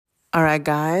All right,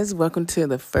 guys, welcome to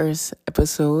the first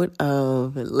episode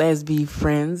of Lesbi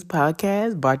Friends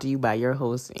podcast, brought to you by your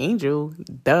host, Angel.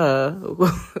 Duh.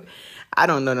 I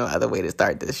don't know no other way to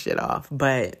start this shit off.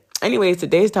 But anyways,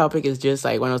 today's topic is just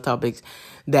like one of those topics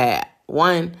that,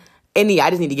 I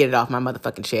just need to get it off my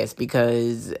motherfucking chest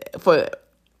because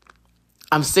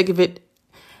I'm sick of it.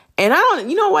 And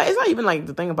you know what? It's not even like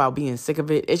the thing about being sick of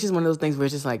it. It's just one of those things where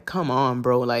it's just like, come on,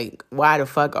 bro. Like, why the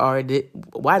fuck are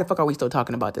we still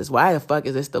talking about this? Why the fuck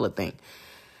is this still a thing?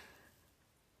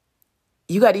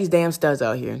 You got these damn studs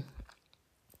out here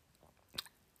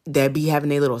that be having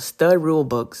their little stud rule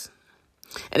books.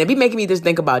 And it be making me just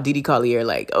think about Didi Collier.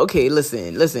 Like, okay,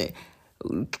 listen.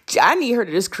 I need her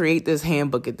to just create this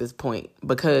handbook at this point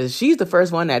because she's the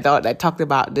first one that talked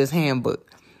about this handbook.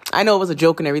 I know it was a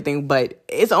joke and everything, but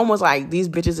it's almost like these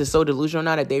bitches are so delusional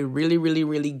now that they really, really,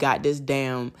 really got this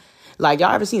damn... Like,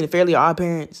 y'all ever seen the Fairly Odd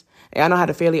Parents? Y'all know how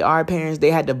the Fairly Odd Parents,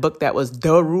 they had the book that was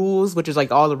The Rules, which is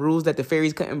like all the rules that the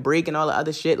fairies couldn't break and all the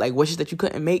other shit, like wishes that you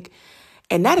couldn't make.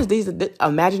 And that is this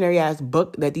imaginary-ass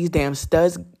book that these damn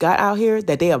studs got out here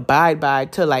that they abide by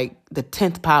to, like, the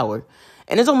 10th power.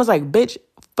 And it's almost like, bitch,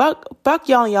 fuck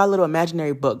y'all and y'all little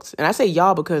imaginary books. And I say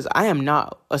y'all because I am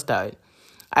not a stud.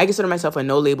 I consider myself a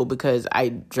no label because I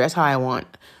dress how I want,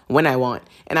 when I want,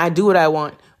 and I do what I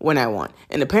want, when I want.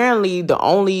 And apparently the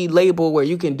only label where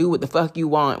you can do what the fuck you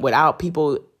want without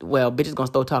people, well, bitches gonna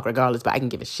still talk regardless, but I can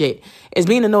give a shit, is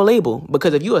being a no label.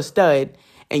 Because if you a stud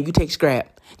and you take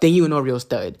scrap, then you no real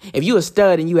stud. If you a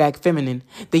stud and you act feminine,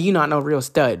 then you not no real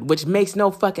stud, which makes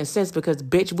no fucking sense because,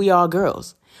 bitch, we all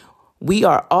girls. We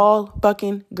are all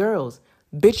fucking girls.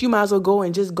 Bitch, you might as well go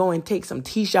and take some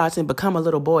T-shots and become a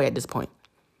little boy at this point.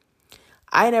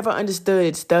 I never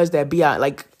understood studs that be out.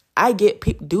 Like, I get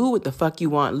people, do what the fuck you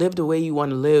want. Live the way you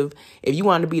want to live. If you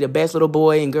want to be the best little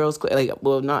boy in girls, I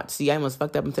almost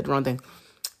fucked up and said the wrong thing.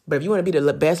 But if you want to be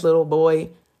the best little boy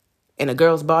in a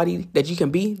girl's body that you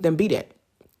can be, then be that.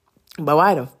 But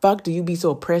why the fuck do you be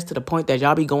so oppressed to the point that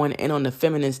y'all be going in on the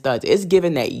feminine studs? It's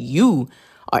given that you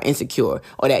are insecure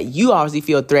or that you obviously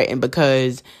feel threatened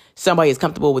because somebody is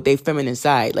comfortable with their feminine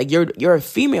side. Like, you're a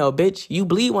female, bitch. You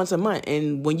bleed once a month.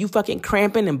 And when you fucking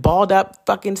cramping and balled up,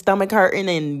 fucking stomach hurting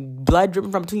and blood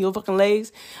dripping from between your fucking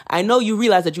legs, I know you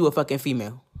realize that you a fucking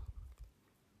female.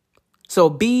 So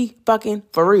be fucking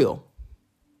for real.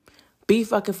 Be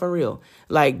fucking for real.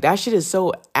 Like, that shit is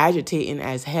so agitating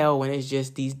as hell when it's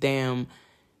just these damn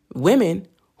women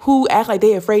who act like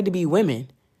they afraid to be women.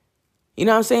 You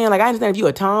know what I'm saying? Like, I understand if you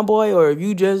a tomboy or if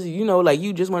you just,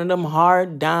 you just one of them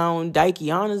hard down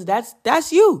dykeianas,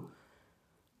 that's you.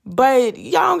 But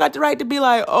y'all don't got the right to be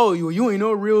like, oh, you ain't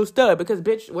no real stud. Because,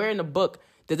 bitch, where in the book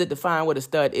does it define what a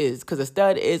stud is? Because a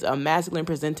stud is a masculine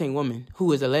presenting woman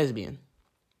who is a lesbian.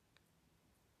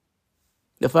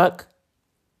 The fuck?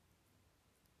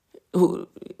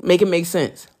 Make it make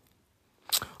sense.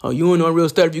 Oh, you ain't no real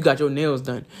stud if you got your nails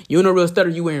done. You ain't no real stud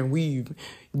if you wearing weave.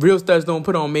 Real studs don't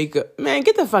put on makeup. Man,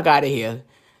 get the fuck out of here.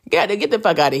 Get the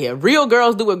fuck out of here. Real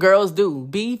girls do what girls do.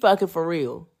 Be fucking for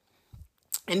real.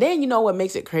 And then you know what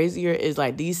makes it crazier is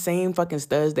like these same fucking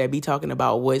studs that be talking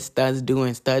about what studs do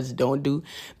and studs don't do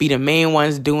be the main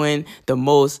ones doing the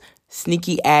most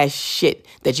sneaky ass shit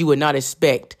that you would not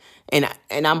expect. And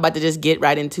I'm about to just get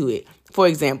right into it. For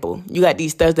example, you got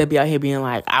these studs that be out here being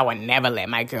like, I would never let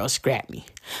my girl scrap me.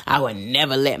 I would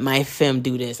never let my femme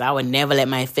do this. I would never let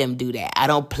my femme do that. I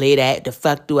don't play that. The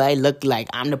fuck do I look like?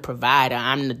 I'm the provider.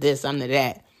 I'm the this. I'm the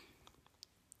that.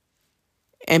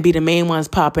 And be the main ones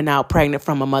popping out pregnant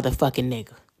from a motherfucking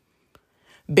nigga.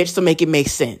 Bitch, so make it make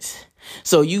sense.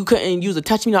 So you couldn't use a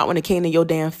touch me not when it came to your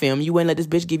damn film. You wouldn't let this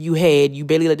bitch give you head. You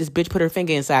barely let this bitch put her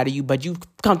finger inside of you, but you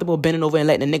comfortable bending over and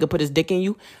letting a nigga put his dick in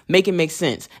you. Make it make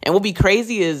sense. And what be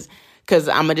crazy is, because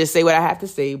I'm going to just say what I have to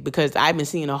say, because I've been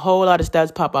seeing a whole lot of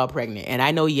studs pop out pregnant. And I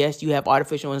know, yes, you have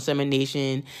artificial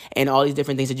insemination and all these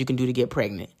different things that you can do to get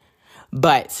pregnant.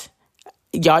 But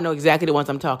y'all know exactly the ones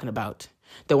I'm talking about.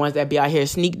 The ones that be out here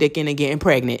sneak dicking and getting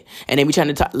pregnant. And then be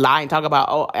trying to lie and talk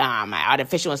about, my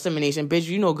artificial insemination. Bitch,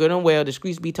 you know good and well the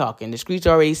streets be talking. The streets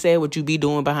already said what you be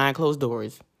doing behind closed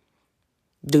doors.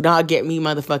 Do not get me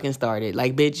motherfucking started.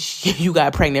 Like, bitch, you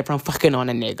got pregnant from fucking on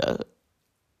a nigga.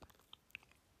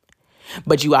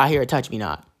 But you out here touch me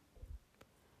not.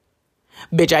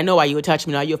 Bitch, I know why you would touch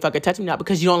me not. You a fucking touch me not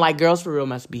because you don't like girls for real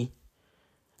must be.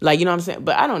 Like, you know what I'm saying?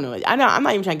 But I don't know. I'm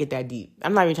not even trying to get that deep. I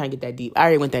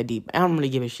already went that deep. I don't really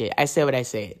give a shit. I said what I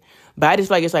said. But I just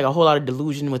feel like it's like a whole lot of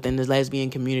delusion within this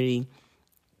lesbian community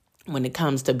when it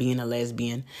comes to being a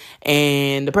lesbian.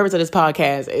 And the purpose of this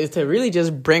podcast is to really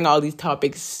just bring all these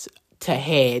topics to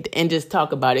head and just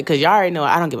talk about it, because y'all already know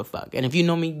I don't give a fuck. And if you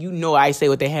know me, you know I say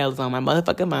what the hell is on my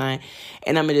motherfucking mind,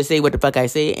 and I'm gonna just say what the fuck I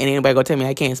say, and ain't nobody gonna tell me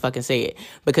I can't fucking say it,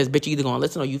 because bitch, you either gonna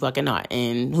listen or you fucking not,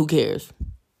 and who cares?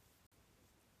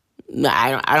 No,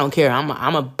 I don't care.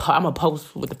 I'm a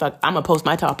post what the fuck. I'm gonna post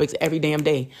my topics every damn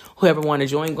day. Whoever want to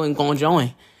join, gonna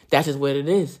join. That's just what it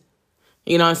is.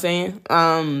 You know what I'm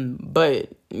saying? But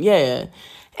yeah.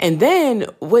 And then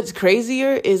what's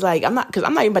crazier is like, I'm not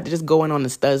even about to just go in on the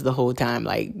studs the whole time.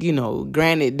 Like, you know,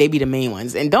 granted, they be the main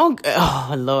ones. And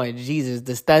oh Lord Jesus,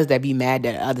 the studs that be mad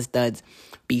that other studs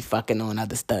be fucking on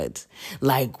other studs.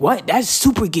 Like, what? That's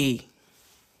super gay.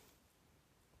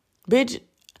 Bitch,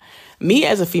 me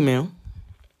as a female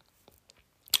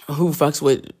who fucks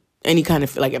with any kind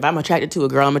of, like, if I'm attracted to a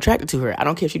girl, I'm attracted to her. I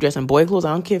don't care if she dressed in boy clothes.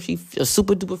 I don't care if she's a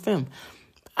super duper femme.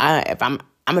 I'm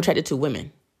attracted to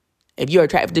women. If you're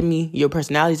attractive to me, your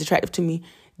personality is attractive to me,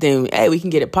 then, hey, we can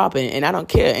get it popping, and I don't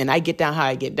care. And I get down how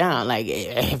I get down. Like,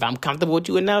 if I'm comfortable with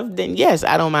you enough, then yes,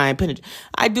 I don't mind penetrating.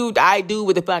 I do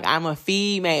what the fuck. I'm a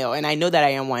female, and I know that I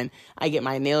am one. I get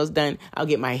my nails done. I'll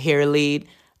get my hair laid.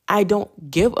 I don't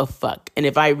give a fuck. And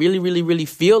if I really, really, really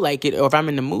feel like it, or if I'm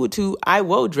in the mood to, I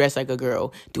will dress like a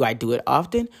girl. Do I do it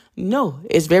often? No,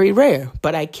 it's very rare,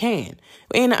 but I can.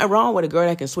 Ain't nothing wrong with a girl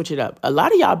that can switch it up. A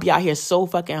lot of y'all be out here so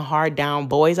fucking hard down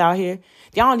boys out here.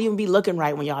 Y'all don't even be looking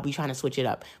right when y'all be trying to switch it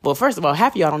up. Well, first of all,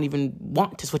 half of y'all don't even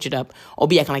want to switch it up or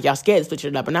be acting like y'all scared to switch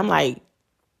it up. And I'm like,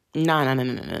 nah.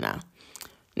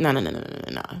 No.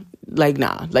 Like,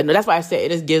 nah. Like, no, that's why I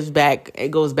said it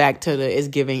goes back to it's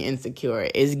giving insecure.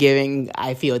 It's giving,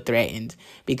 I feel threatened.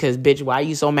 Because, bitch, why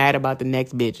you so mad about the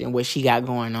next bitch and what she got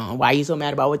going on? Why you so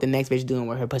mad about what the next bitch doing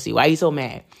with her pussy? Why you so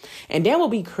mad? And then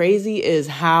what be crazy is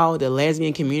how the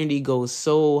lesbian community goes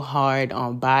so hard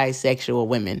on bisexual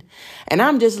women. And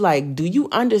I'm just like, do you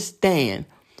understand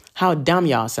how dumb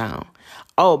y'all sound?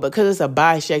 Oh, because it's a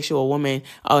bisexual woman,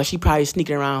 oh, she probably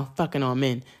sneaking around fucking on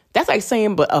men. That's like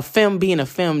saying, but a femme being a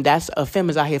femme, that's a femme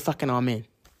is out here fucking on men.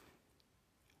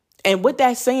 And with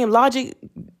that same logic,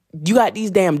 you got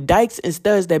these damn dykes and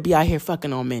studs that be out here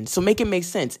fucking on men. So make it make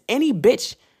sense. Any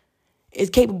bitch is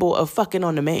capable of fucking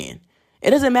on the man.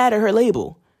 It doesn't matter her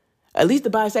label. At least the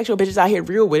bisexual bitches out here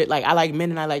real with it. Like, I like men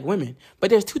and I like women. But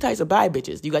there's two types of bi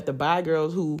bitches. You got the bi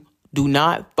girls who do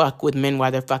not fuck with men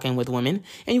while they're fucking with women.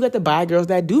 And you got the bi girls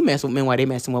that do mess with men while they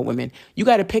messing with women. You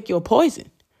got to pick your poison.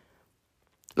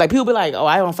 Like, people be like, oh,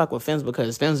 I don't fuck with femmes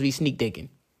because femmes be sneak dicking.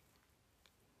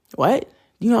 What?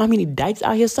 You know how many dykes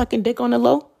out here sucking dick on the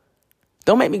low?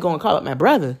 Don't make me go and call up my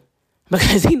brother,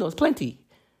 because he knows plenty.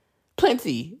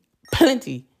 Plenty.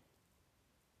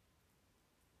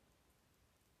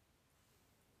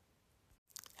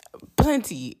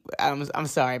 I'm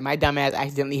sorry. My dumb ass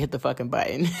accidentally hit the fucking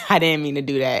button. I didn't mean to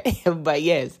do that. But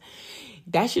yes,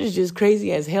 that shit is just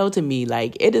crazy as hell to me.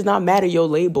 Like, it does not matter your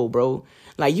label, bro.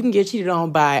 Like, you can get cheated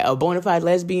on by a bona fide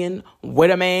lesbian with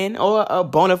a man or a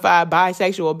bona fide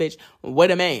bisexual bitch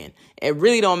with a man. It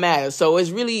really don't matter. So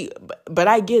it's really, but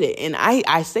I get it. And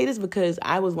I say this because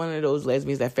I was one of those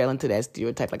lesbians that fell into that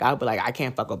stereotype. Like, I'll be like, I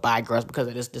can't fuck with bi girls because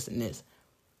of this, and this.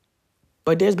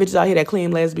 But there's bitches out here that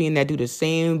claim lesbian that do the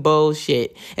same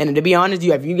bullshit. And to be honest,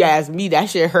 if you ask me,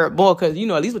 that shit hurt more. Because, you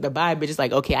know, at least with the bi bitch, it's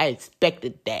like, okay, I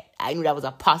expected that. I knew that was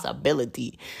a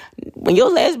possibility. When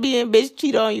your lesbian bitch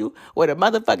cheat on you with a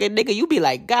motherfucking nigga, you be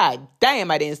like, God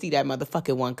damn, I didn't see that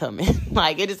motherfucking one coming.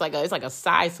 Like, it's like a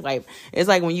side swipe. It's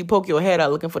like when you poke your head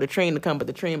out looking for the train to come, but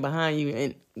the train behind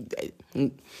you.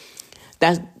 And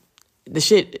that's the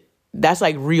shit. That's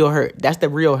like real hurt. That's the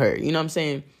real hurt. You know what I'm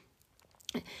saying?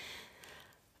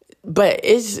 But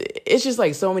it's just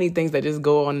like so many things that just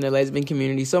go on in the lesbian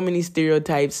community. So many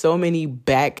stereotypes, so many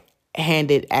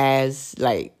backhanded ass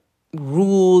like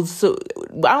rules. So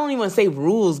I don't even want to say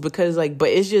rules because like, but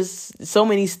it's just so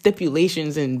many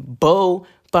stipulations and bull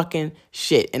fucking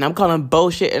shit. And I'm calling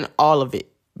bullshit and all of it.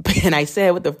 And I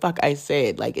said what the fuck I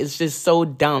said. Like, it's just so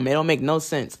dumb. It don't make no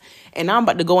sense. And I'm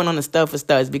about to go in on the stuff for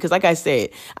studs because, like I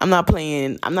said, I'm not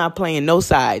playing no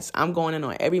sides. I'm going in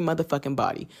on every motherfucking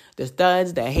body. The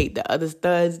studs that hate the other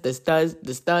studs, the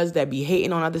studs that be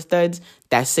hating on other studs,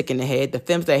 that's sick in the head. The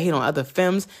femmes that hate on other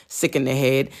femmes, sick in the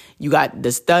head. You got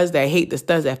the studs that hate the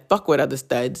studs that fuck with other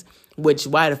studs, which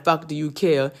why the fuck do you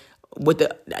care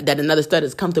that another stud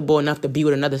is comfortable enough to be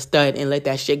with another stud and let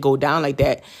that shit go down like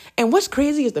that? And what's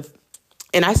crazy is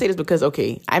and I say this because,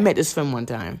 okay, I met this femme one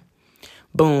time.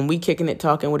 Boom, we kicking it,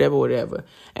 talking, whatever.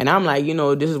 And I'm like, you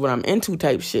know, this is what I'm into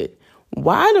type shit.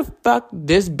 Why the fuck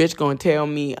this bitch gonna tell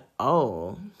me,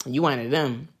 oh, you one of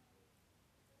them?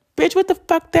 Bitch, what the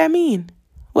fuck that mean?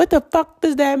 What the fuck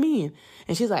does that mean?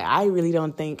 And she's like, I really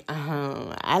don't think,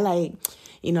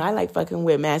 I like fucking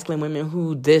with masculine women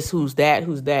who this, who's that.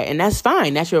 And that's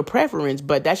fine. That's your preference.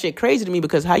 But that shit crazy to me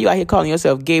because how you out here calling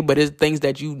yourself gay, but it's things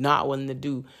that you not wanting to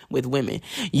do with women.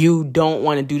 You don't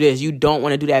want to do this. You don't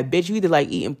want to do that. Bitch, you either like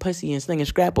eating pussy and slinging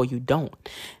scrap or you don't.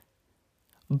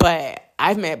 But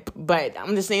I'm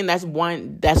just saying that's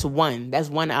one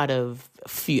out of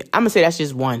few. I'm going to say that's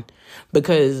just one.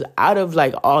 Because out of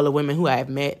like all the women who I've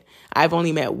met, I've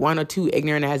only met one or two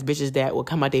ignorant ass bitches that will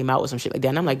come out their mouth with some shit like that.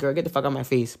 And I'm like, girl, get the fuck out of my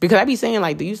face. Because I be saying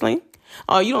like, do you sling?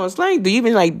 Oh, you don't sling? Do you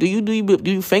even like, do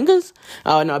you fingers?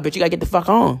 Oh, no, bitch, you got to get the fuck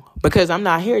on. Because I'm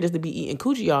not here just to be eating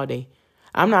coochie all day.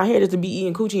 I'm not here just to be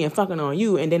eating coochie and fucking on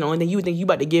you. And then the only thing you think you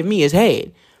about to give me is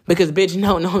head. Because, bitch,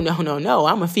 no.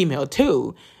 I'm a female,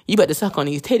 too. You about to suck on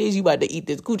these titties. You about to eat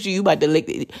this coochie. You about to lick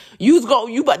it. You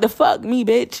about to fuck me,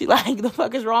 bitch. Like, the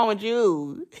fuck is wrong with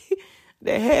you?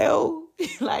 The hell?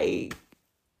 Like,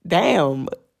 damn.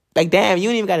 Like, damn, you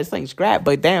ain't even got to sling scrap.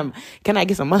 But, damn, can I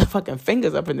get some motherfucking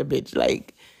fingers up in the bitch?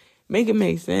 Like, make it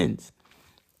make sense.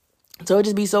 So it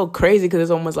just be so crazy because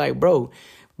it's almost like, bro.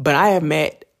 But I have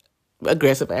met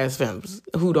aggressive ass femmes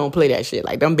who don't play that shit.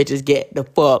 Like, them bitches get the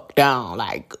fuck down.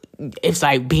 Like, it's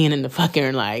like being in the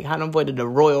fucking, like, how them boy did the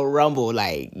Royal Rumble.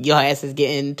 Like, your ass is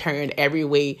getting turned every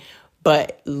way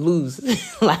but loose.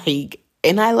 Like,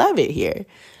 and I love it here.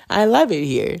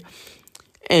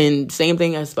 And same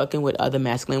thing as fucking with other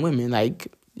masculine women.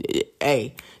 Like,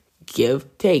 hey,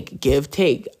 give,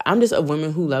 take. I'm just a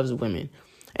woman who loves women.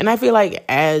 And I feel like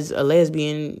as a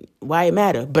lesbian, why it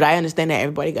matter? But I understand that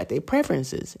everybody got their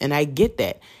preferences. And I get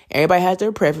that. Everybody has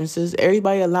their preferences.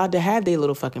 Everybody allowed to have their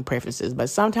little fucking preferences. But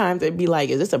sometimes it'd be like,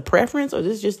 is this a preference or is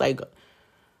this just like,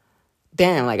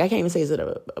 damn, like I can't even say, is it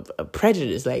a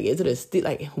prejudice? Like, is it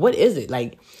like, what is it?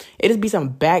 Like, it just be some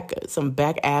back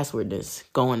asswardness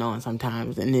going on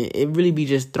sometimes. And it really be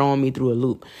just throwing me through a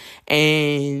loop.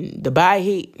 And the bi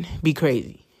hate be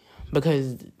crazy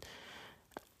because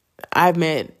I've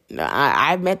met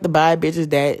the bi bitches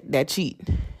that cheat.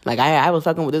 Like, I was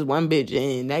fucking with this one bitch,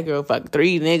 and that girl fucked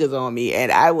 3 niggas on me,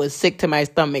 and I was sick to my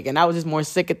stomach, and I was just more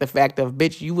sick at the fact of,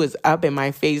 bitch, you was up in my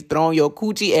face, throwing your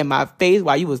coochie in my face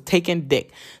while you was taking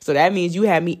dick. So that means you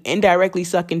had me indirectly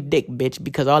sucking dick, bitch,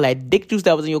 because all that dick juice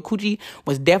that was in your coochie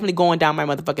was definitely going down my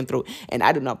motherfucking throat, and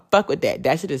I do not fuck with that.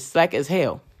 That shit is slack as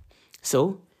hell.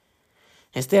 So,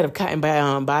 instead of cutting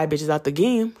bi bitches out the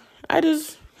game, I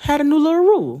just had a new little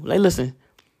rule. Like, listen,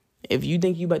 if you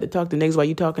think you about to talk to niggas while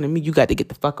you talking to me, you got to get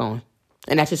the fuck on.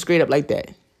 And that's just straight up like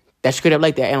that.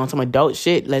 And on some adult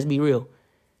shit, let's be real.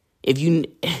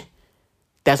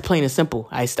 That's plain and simple.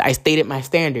 I stated my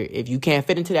standard. If you can't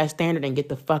fit into that standard, then get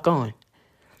the fuck on.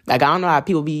 Like, I don't know how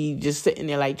people be just sitting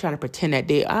there, like, trying to pretend that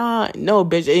they, no,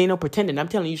 bitch, it ain't no pretending. I'm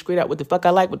telling you straight up what the fuck I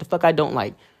like, what the fuck I don't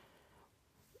like.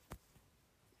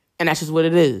 And that's just what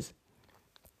it is.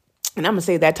 And I'm going to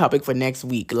save that topic for next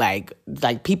week. Like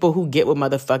people who get with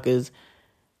motherfuckers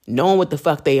knowing what the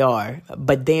fuck they are,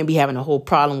 but then be having a whole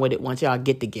problem with it once y'all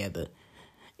get together.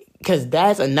 Because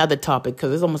that's another topic.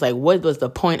 Because it's almost like, what was the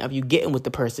point of you getting with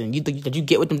the person? Did you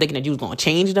get with them thinking that you was going to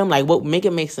change them? Like, what? Make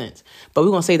it make sense. But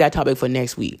we're going to save that topic for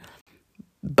next week.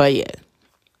 But yeah.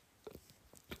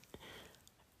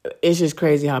 It's just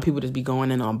crazy how people just be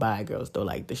going in on bi girls, though.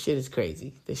 Like, the shit is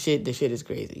crazy. The shit is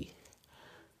crazy.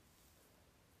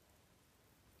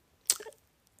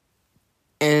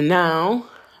 And now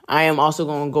I am also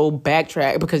going to go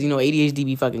backtrack because, ADHD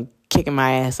be fucking kicking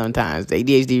my ass sometimes. The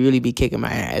ADHD really be kicking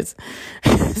my ass.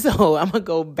 So I'm going to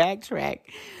go back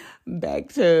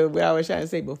to what I was trying to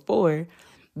say before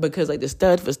because, like, the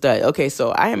stud for stud. Okay, so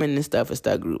I am in the stud for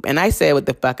stud group. And I said what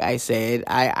the fuck I said.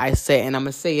 I said, and I'm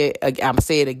going to say it. I'm going to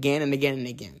say it again and again and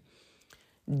again.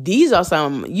 These are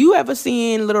some, you ever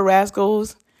seen Little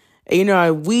Rascals? We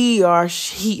are,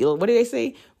 what do they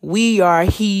say? We are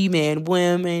he-man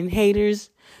women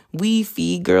haters. We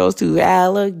feed girls to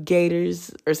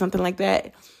alligators or something like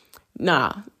that.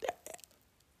 Nah.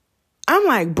 I'm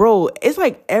like, bro, it's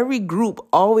like every group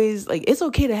always, like, it's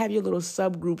okay to have your little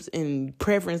subgroups and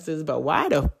preferences, but why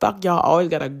the fuck y'all always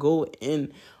gotta go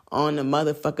in on the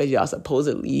motherfuckers y'all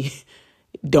supposedly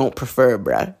don't prefer,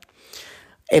 bruh?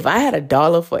 If I had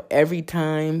 $1 for every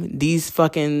time these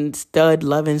fucking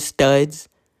stud-loving studs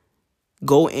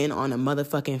go in on a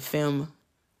motherfucking film,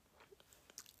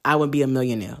 I would be a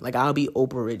millionaire. Like, I'll be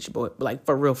Oprah rich, boy. Like,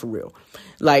 for real.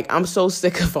 Like, I'm so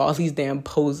sick of all these damn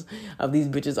posts of these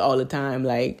bitches all the time.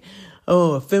 Like,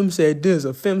 oh, a film said this,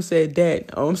 a film said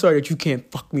that. Oh, I'm sorry that you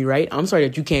can't fuck me right. I'm sorry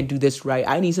that you can't do this right.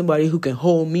 I need somebody who can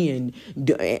hold me and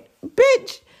do it.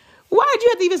 Bitch, why'd you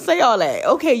have to even say all that?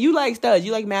 Okay, you like studs.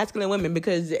 You like masculine women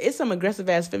because it's some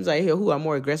aggressive-ass femmes out here who are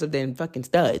more aggressive than fucking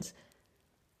studs.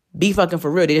 Be fucking for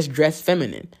real. They just dress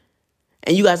feminine.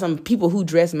 And you got some people who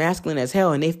dress masculine as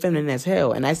hell and they feminine as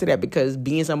hell. And I say that because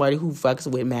being somebody who fucks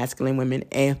with masculine women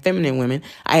and feminine women,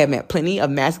 I have met plenty of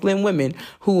masculine women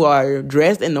who are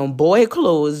dressed in them boy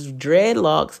clothes,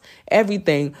 dreadlocks,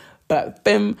 everything, but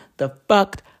fem the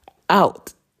fucked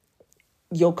out.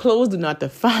 Your clothes do not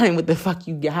define what the fuck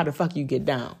you get, how the fuck you get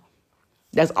down.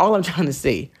 That's all I'm trying to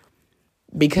say.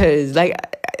 Because, like,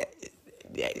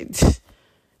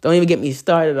 don't even get me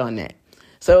started on that.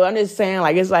 So I'm just saying,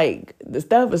 like, it's like the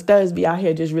studs be out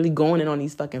here just really going in on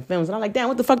these fucking films. And I'm like, damn,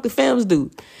 what the fuck do films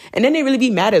do? And then they really be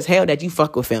mad as hell that you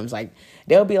fuck with films. Like,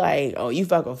 they'll be like, oh, you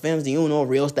fuck with films and you don't know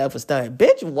real stuff for stud.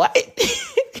 Bitch, what?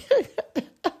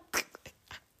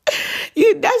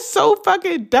 That's so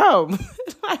fucking dumb.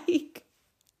 Like,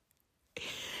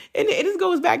 and it just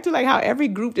goes back to, like, how every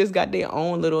group just got their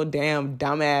own little damn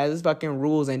dumbass fucking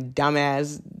rules and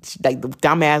dumbass, like, the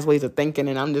dumbass ways of thinking.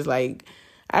 And I'm just like,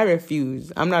 I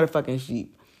refuse. I'm not a fucking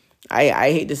sheep.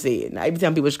 I hate to say it. I be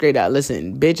telling people straight out,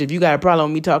 listen, bitch, if you got a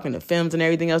problem with me talking to films and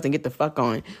everything else, then get the fuck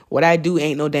on. What I do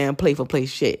ain't no damn play for play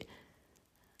shit.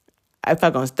 I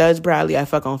fuck on studs proudly. I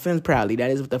fuck on films proudly.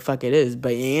 That is what the fuck it is.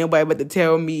 But ain't nobody but to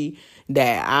tell me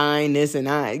that I ain't this and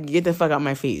I get the fuck out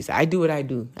my face. I do what I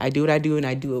do. I do what I do and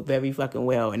I do it very fucking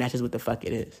well. And that's just what the fuck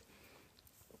it is.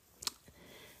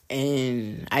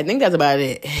 And I think that's about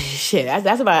it. Shit,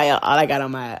 that's about all I got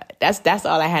on my... That's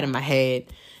all I had in my head.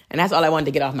 And that's all I wanted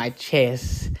to get off my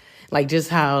chest. Like, just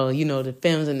how, you know, the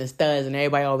films and the studs and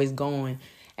everybody always going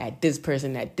at this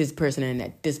person, at this person, and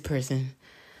at this person.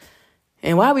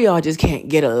 And why we all just can't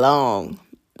get along.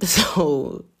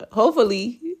 So,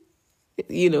 hopefully,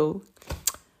 you know,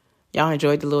 y'all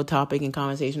enjoyed the little topic and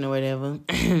conversation or whatever.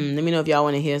 Let me know if y'all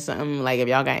want to hear something. Like, if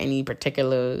y'all got any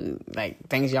particular, like,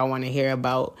 things y'all want to hear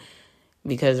about.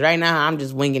 Because right now, I'm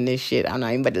just winging this shit. I'm not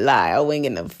even about to lie. I'm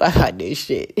winging the fuck out this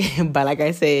shit. But like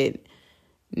I said,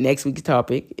 next week's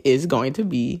topic is going to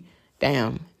be,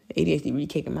 damn, ADHD really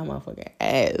kicking my motherfucking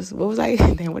ass. What was I?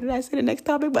 Damn, what did I say the next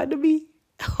topic about to be?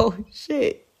 Oh,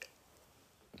 shit.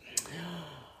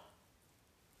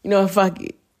 You know, fuck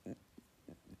it.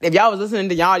 If y'all was listening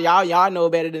to y'all know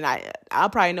better than I. I'll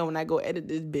probably know when I go edit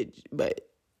this bitch. But,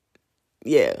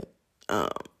 yeah.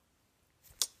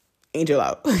 Angel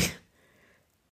out.